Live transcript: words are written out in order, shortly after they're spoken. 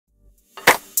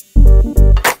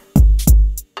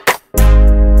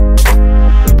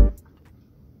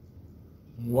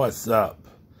What's up?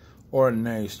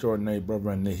 Ordinary Extraordinary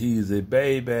Brother and the Easy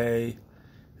Baby.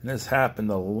 And this happened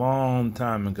a long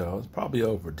time ago. It's probably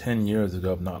over 10 years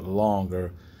ago, if not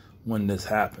longer, when this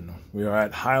happened. We are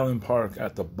at Highland Park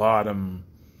at the bottom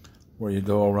where you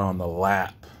go around the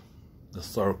lap, the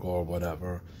circle or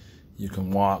whatever. You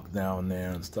can walk down there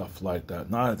and stuff like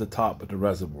that. Not at the top, but the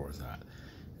reservoir's at.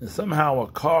 And somehow a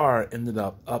car ended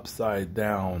up upside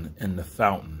down in the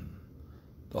fountain.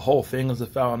 The whole thing is a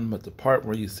fountain, but the part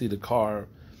where you see the car,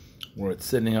 where it's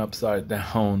sitting upside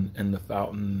down in the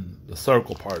fountain, the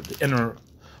circle part, the inner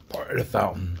part of the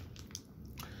fountain.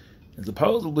 And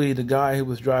supposedly the guy who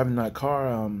was driving that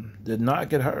car did not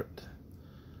get hurt.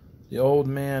 The old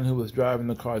man who was driving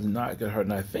the car did not get hurt.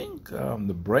 And I think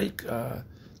the brake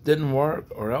didn't work,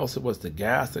 or else it was the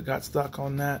gas that got stuck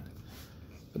on that.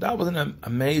 But that was an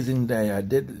amazing day. I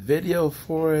did video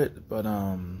for it, but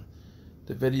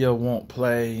the video won't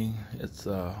play. It's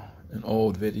an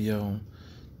old video.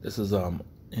 This is on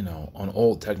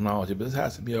old technology, but this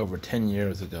has to be over 10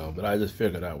 years ago. But I just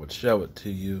figured I would show it to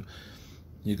you.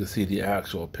 You can see the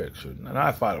actual picture, and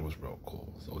I thought it was real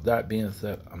cool. So with that being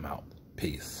said, I'm out.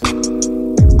 Peace.